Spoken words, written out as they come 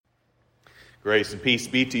Grace and peace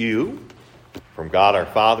be to you from God our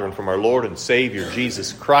Father and from our Lord and Savior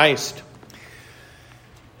Jesus Christ.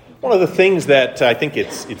 One of the things that I think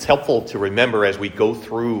it's helpful to remember as we go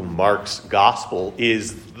through Mark's gospel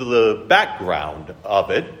is the background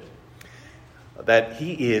of it, that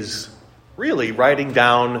he is really writing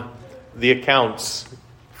down the accounts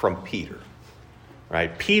from Peter.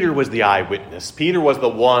 Right? Peter was the eyewitness. Peter was the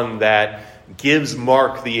one that gives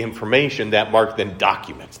Mark the information that Mark then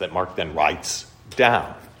documents, that Mark then writes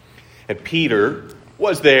down. And Peter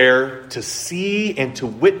was there to see and to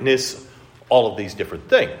witness all of these different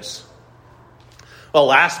things. Well,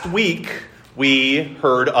 last week we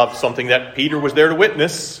heard of something that Peter was there to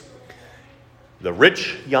witness. The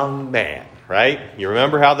rich young man, right? You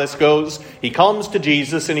remember how this goes? He comes to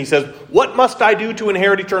Jesus and he says, "What must I do to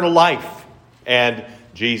inherit eternal life?" And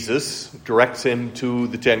Jesus directs him to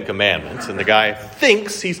the 10 Commandments, and the guy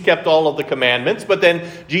thinks he's kept all of the commandments, but then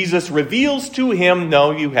Jesus reveals to him,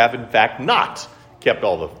 no, you have in fact not kept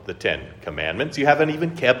all of the 10 Commandments. You haven't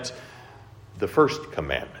even kept the first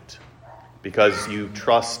commandment, because you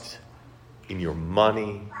trust in your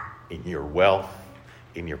money, in your wealth,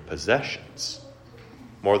 in your possessions,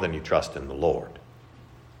 more than you trust in the Lord.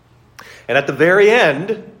 And at the very end,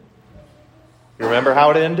 you remember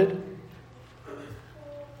how it ended?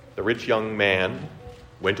 The rich young man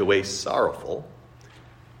went away sorrowful,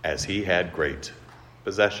 as he had great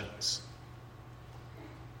possessions.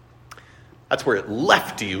 That's where it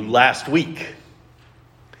left you last week.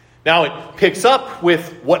 Now it picks up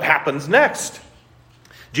with what happens next.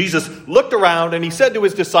 Jesus looked around and he said to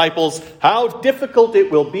his disciples, "How difficult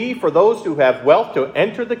it will be for those who have wealth to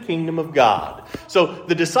enter the kingdom of God." So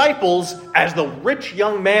the disciples, as the rich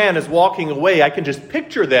young man is walking away, I can just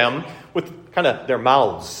picture them with kind of their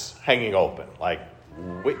mouths hanging open. Like,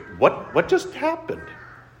 wait, what just happened?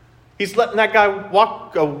 He's letting that guy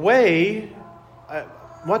walk away.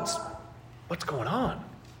 What's going on?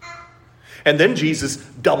 And then Jesus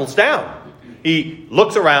doubles down. He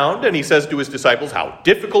looks around and he says to his disciples, "How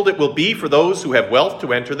difficult it will be for those who have wealth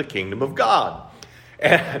to enter the kingdom of God."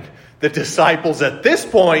 And the disciples at this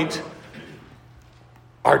point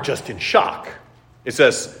are just in shock. It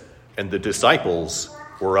says, "And the disciples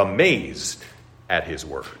were amazed at his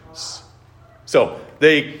words." So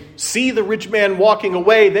they see the rich man walking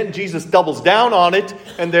away, then Jesus doubles down on it,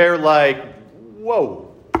 and they're like,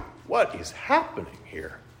 "Whoa, what is happening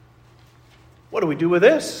here? What do we do with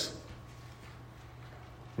this?"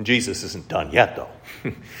 And Jesus isn't done yet,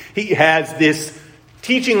 though. He has this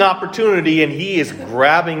teaching opportunity, and he is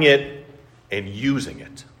grabbing it and using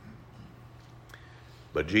it.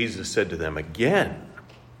 But Jesus said to them again,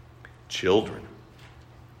 "Children,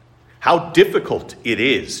 how difficult it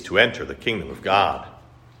is to enter the kingdom of God.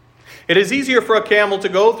 It is easier for a camel to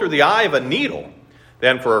go through the eye of a needle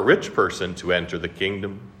than for a rich person to enter the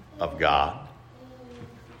kingdom of God."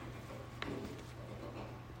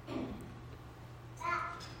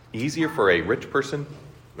 Easier for a rich person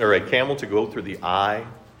or a camel to go through the eye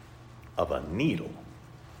of a needle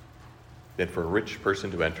than for a rich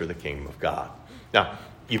person to enter the kingdom of God. Now,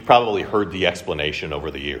 you've probably heard the explanation over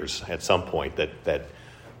the years at some point that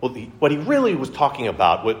what he really was talking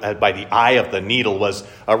about by the eye of the needle was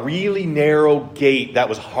a really narrow gate that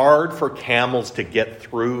was hard for camels to get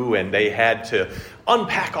through, and they had to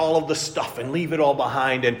unpack all of the stuff and leave it all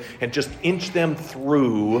behind and just inch them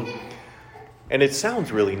through. And it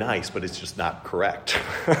sounds really nice, but it's just not correct.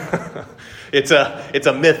 It's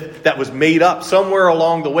a myth that was made up somewhere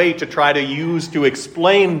along the way to try to use to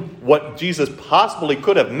explain what Jesus possibly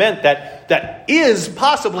could have meant that is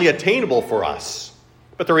possibly attainable for us.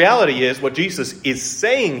 But the reality is, what Jesus is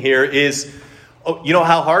saying here is, oh, you know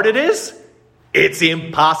how hard it is? It's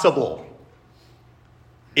impossible.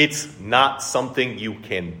 It's not something you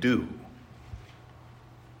can do.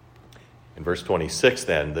 In verse 26,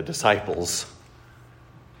 then, the disciples,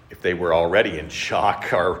 if they were already in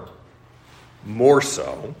shock, are more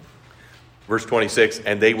so. Verse 26,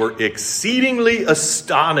 "And they were exceedingly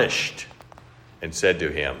astonished and said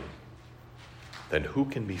to him, 'Then who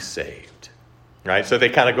can be saved?'" Right? So they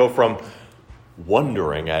kind of go from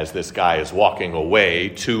wondering as this guy is walking away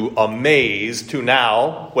to amazed to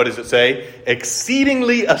now, what does it say?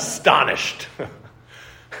 Exceedingly astonished.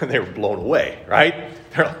 They were blown away, right?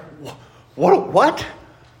 They're like, what?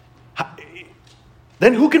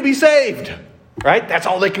 Then who can be saved? Right? That's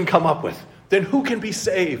all they can come up with. Then who can be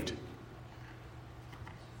saved?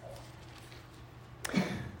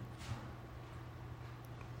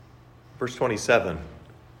 Verse 27.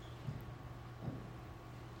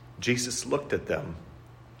 Jesus looked at them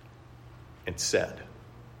and said,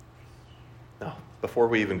 now, before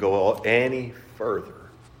we even go any further,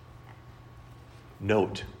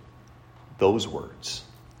 Note those words.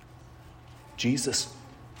 Jesus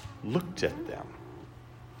looked at them.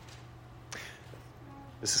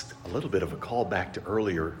 This is a little bit of a callback to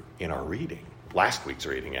earlier in our reading, last week's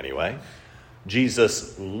reading anyway.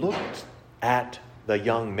 Jesus looked at the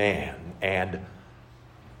young man and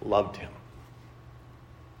loved him.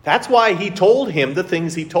 That's why he told him the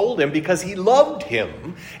things he told him, because he loved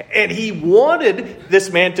him, and he wanted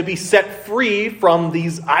this man to be set free from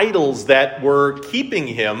these idols that were keeping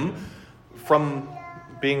him from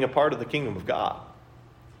being a part of the kingdom of God.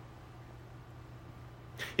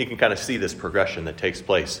 You can kind of see this progression that takes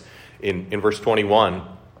place in verse 21.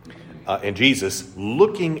 And Jesus,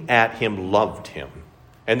 looking at him, loved him.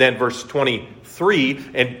 And then verse 23,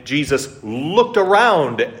 and Jesus looked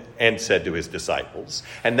around and said to his disciples.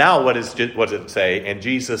 And now what does it say? And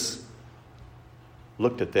Jesus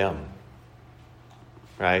looked at them.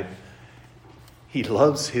 Right? He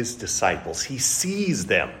loves his disciples. He sees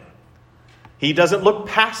them. He doesn't look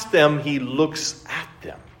past them. He looks at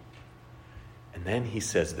them. And then he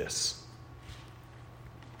says this.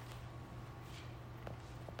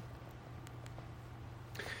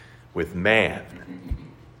 With man,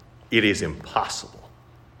 it is impossible,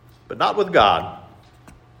 but not with God,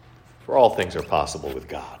 for all things are possible with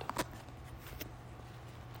God.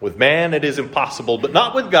 With man, it is impossible, but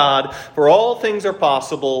not with God, for all things are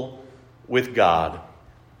possible with God.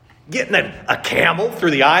 Getting a camel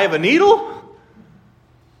through the eye of a needle?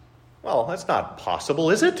 Well, that's not possible,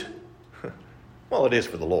 is it? Well, it is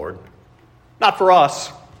for the Lord. Not for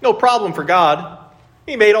us. No problem for God.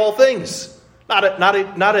 He made all things. Not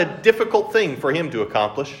a difficult thing for him to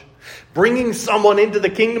accomplish. Bringing someone into the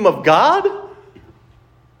kingdom of God?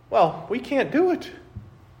 Well, we can't do it.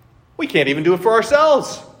 We can't even do it for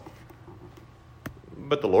ourselves.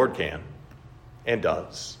 But the Lord can and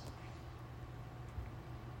does.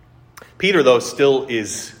 Peter, though, still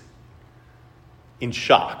is in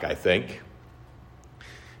shock, I think.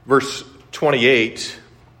 Verse 28,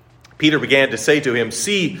 Peter began to say to him,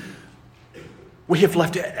 "See, we have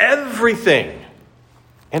left everything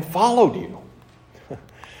and followed you."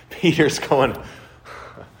 Peter's going,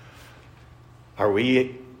 are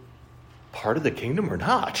we part of the kingdom or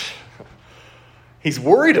not? He's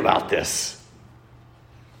worried about this.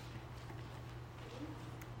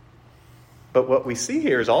 But what we see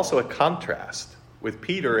here is also a contrast with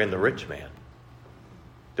Peter and the rich man,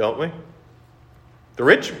 don't we? The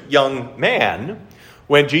rich young man,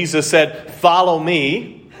 when Jesus said, "Follow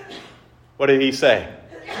me," what did he say?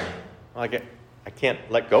 Well, I can't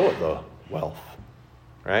let go of the wealth,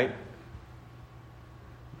 right?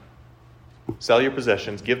 Sell your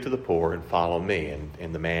possessions, give to the poor, and follow me.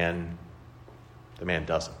 And the man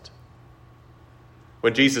doesn't.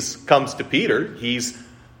 When Jesus comes to Peter, he's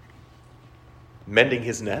mending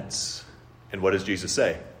his nets. And what does Jesus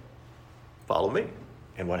say? Follow me.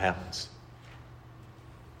 And what happens?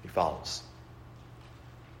 He follows.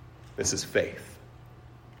 This is faith.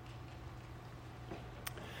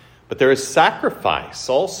 But there is sacrifice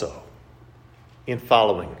also in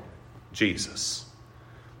following Jesus.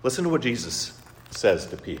 Listen to what Jesus says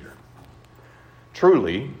to Peter.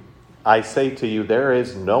 "Truly, I say to you, there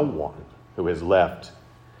is no one who has left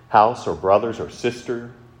house or brothers or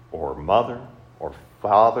sister or mother or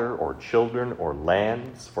father or children or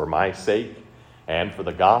lands for my sake and for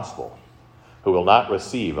the gospel, who will not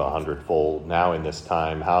receive 100-fold now in this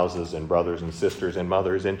time houses and brothers and sisters and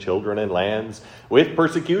mothers and children and lands with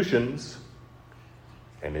persecutions,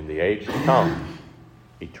 and in the age to come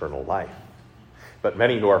eternal life. But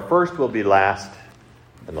many who are first will be last,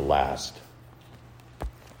 and the last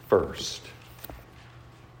first."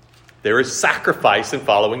 There is sacrifice in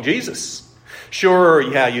following Jesus. Sure,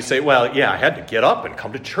 yeah, you say, well, yeah, I had to get up and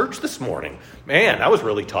come to church this morning. Man, that was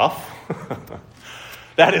really tough.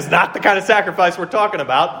 That is not the kind of sacrifice we're talking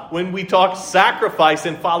about. When we talk sacrifice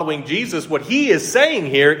in following Jesus, what he is saying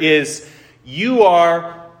here is you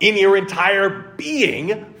are in your entire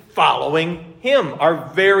being following him. Our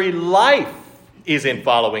very life is in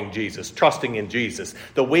following Jesus, trusting in Jesus.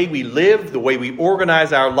 The way we live, the way we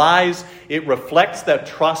organize our lives, it reflects the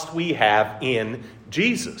trust we have in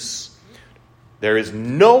Jesus. There is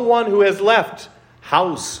no one who has left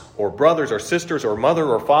house or brothers or sisters or mother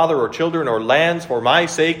or father or children or lands for my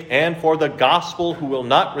sake and for the gospel who will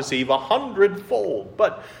not receive 100-fold.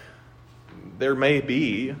 But there may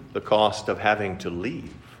be the cost of having to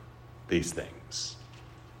leave these things.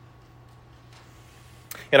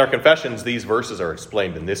 In our confessions, these verses are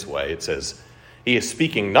explained in this way. It says, he is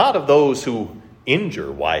speaking not of those who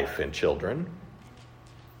injure wife and children,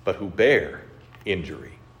 but who bear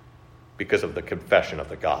injury because of the confession of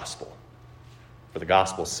the gospel. For the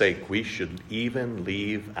gospel's sake, we should even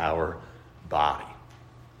leave our body.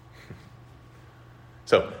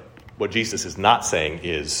 So, what Jesus is not saying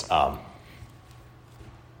is,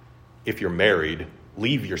 if you're married,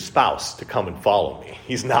 leave your spouse to come and follow me.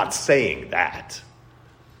 He's not saying that.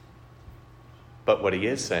 But what he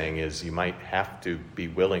is saying is you might have to be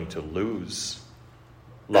willing to lose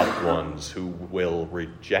loved ones who will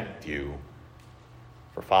reject you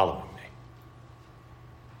for following me.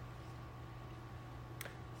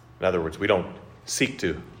 In other words, we don't seek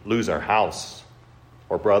to lose our house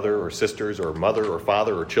or brother or sisters or mother or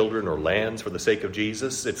father or children or lands for the sake of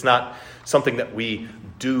Jesus. It's not something that we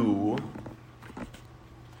do,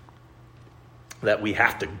 that we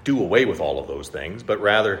have to do away with all of those things, but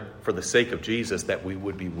rather for the sake of Jesus that we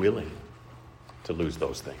would be willing to lose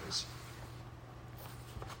those things.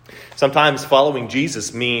 Sometimes following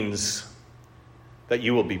Jesus means that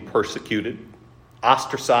you will be persecuted,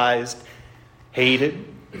 ostracized, hated,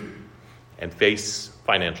 and face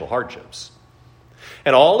financial hardships.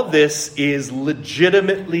 And all of this is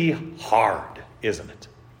legitimately hard, isn't it?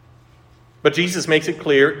 But Jesus makes it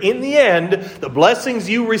clear, in the end, the blessings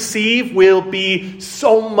you receive will be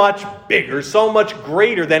so much bigger, so much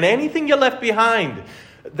greater than anything you left behind.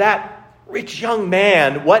 That rich young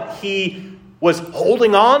man, what he was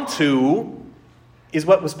holding on to is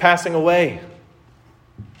what was passing away.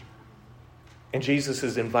 And Jesus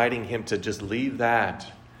is inviting him to just leave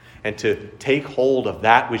that and to take hold of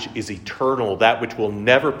that which is eternal, that which will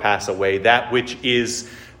never pass away, that which is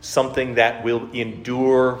something that will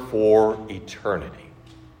endure for eternity.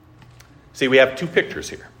 See, we have two pictures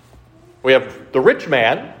here. We have the rich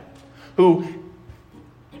man who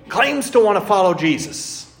claims to want to follow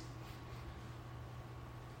Jesus.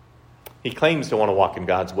 He claims to want to walk in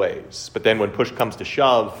God's ways. But then when push comes to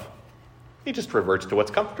shove, he just reverts to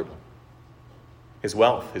what's comfortable. His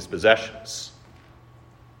wealth, his possessions.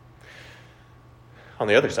 On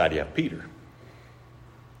the other side, you have Peter.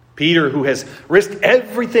 Peter, who has risked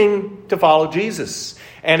everything to follow Jesus.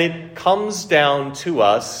 And it comes down to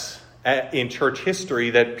us in church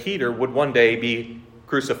history that Peter would one day be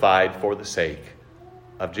crucified for the sake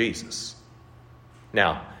of Jesus.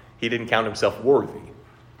 Now, he didn't count himself worthy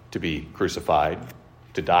to be crucified,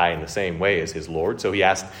 to die in the same way as his Lord, so he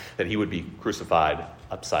asked that he would be crucified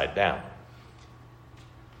upside down.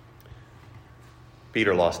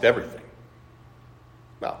 Peter lost everything.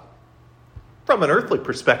 Well, from an earthly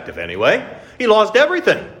perspective anyway, he lost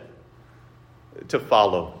everything to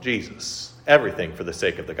follow Jesus. Everything for the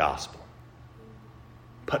sake of the gospel.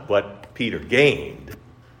 But what Peter gained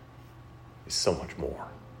is so much more.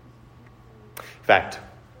 In fact,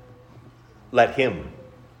 let him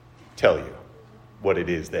tell you what it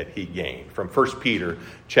is that he gained. From 1 Peter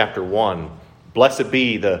chapter 1, blessed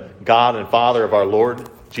be the God and Father of our Lord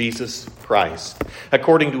Jesus Christ.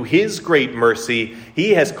 According to his great mercy,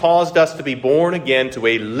 he has caused us to be born again to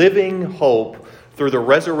a living hope through the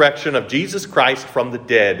resurrection of Jesus Christ from the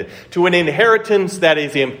dead, to an inheritance that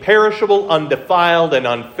is imperishable, undefiled, and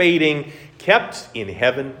unfading, kept in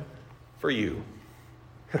heaven for you.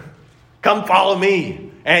 Come follow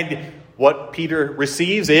me. And what Peter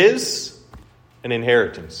receives is an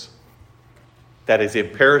inheritance that is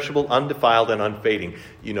imperishable, undefiled, and unfading.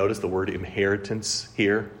 You notice the word inheritance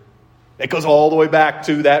here? It goes all the way back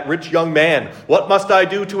to that rich young man. What must I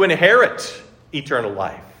do to inherit eternal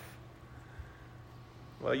life?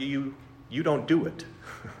 Well, you don't do it.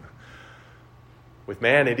 With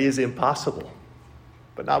man, it is impossible.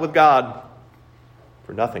 But not with God.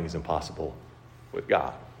 For nothing is impossible with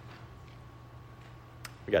God.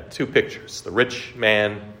 We got two pictures. The rich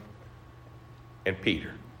man and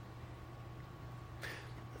Peter.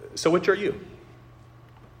 So which are you?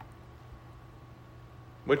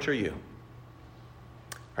 Which are you?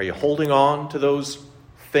 Are you holding on to those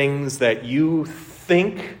things that you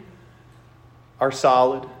think are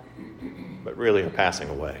solid, but really are passing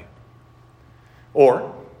away?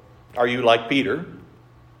 Or are you like Peter,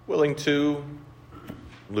 willing to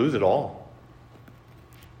lose it all?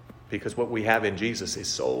 Because what we have in Jesus is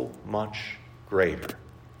so much greater,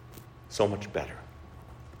 so much better.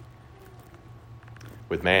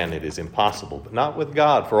 With man, it is impossible, but not with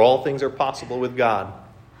God, for all things are possible with God.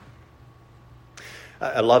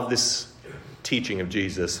 I love this teaching of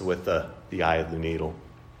Jesus with the eye of the needle.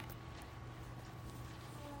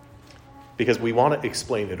 Because we want to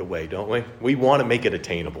explain it away, don't we? We want to make it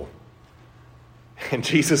attainable. And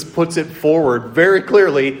Jesus puts it forward very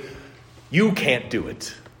clearly. You can't do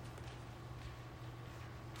it.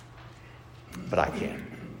 But I can.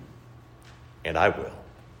 And I will.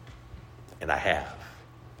 And I have.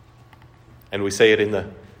 And we say it in the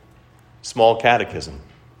small catechism.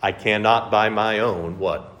 I cannot by my own,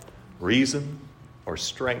 what? Reason or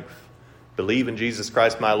strength believe in Jesus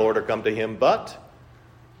Christ my Lord or come to him, but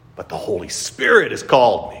the Holy Spirit has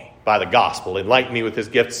called me by the gospel, enlightened me with his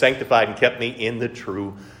gift, sanctified and kept me in the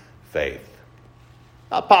true faith.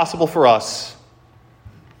 Not possible for us,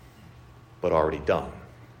 but already done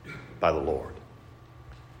by the Lord.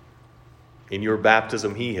 In your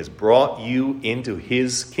baptism, he has brought you into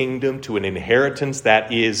his kingdom, to an inheritance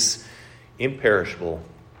that is imperishable,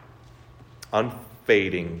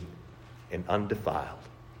 unfading, and undefiled,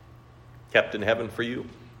 kept in heaven for you.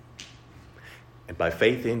 And by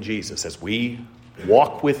faith in Jesus, as we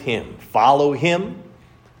walk with him, follow him,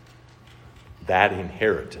 that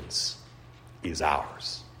inheritance is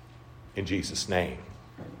ours. In Jesus' name,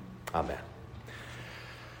 amen.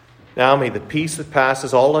 Now may the peace that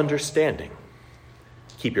passes all understanding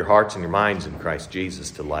keep your hearts and your minds in Christ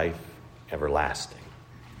Jesus to life everlasting.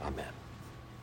 Amen.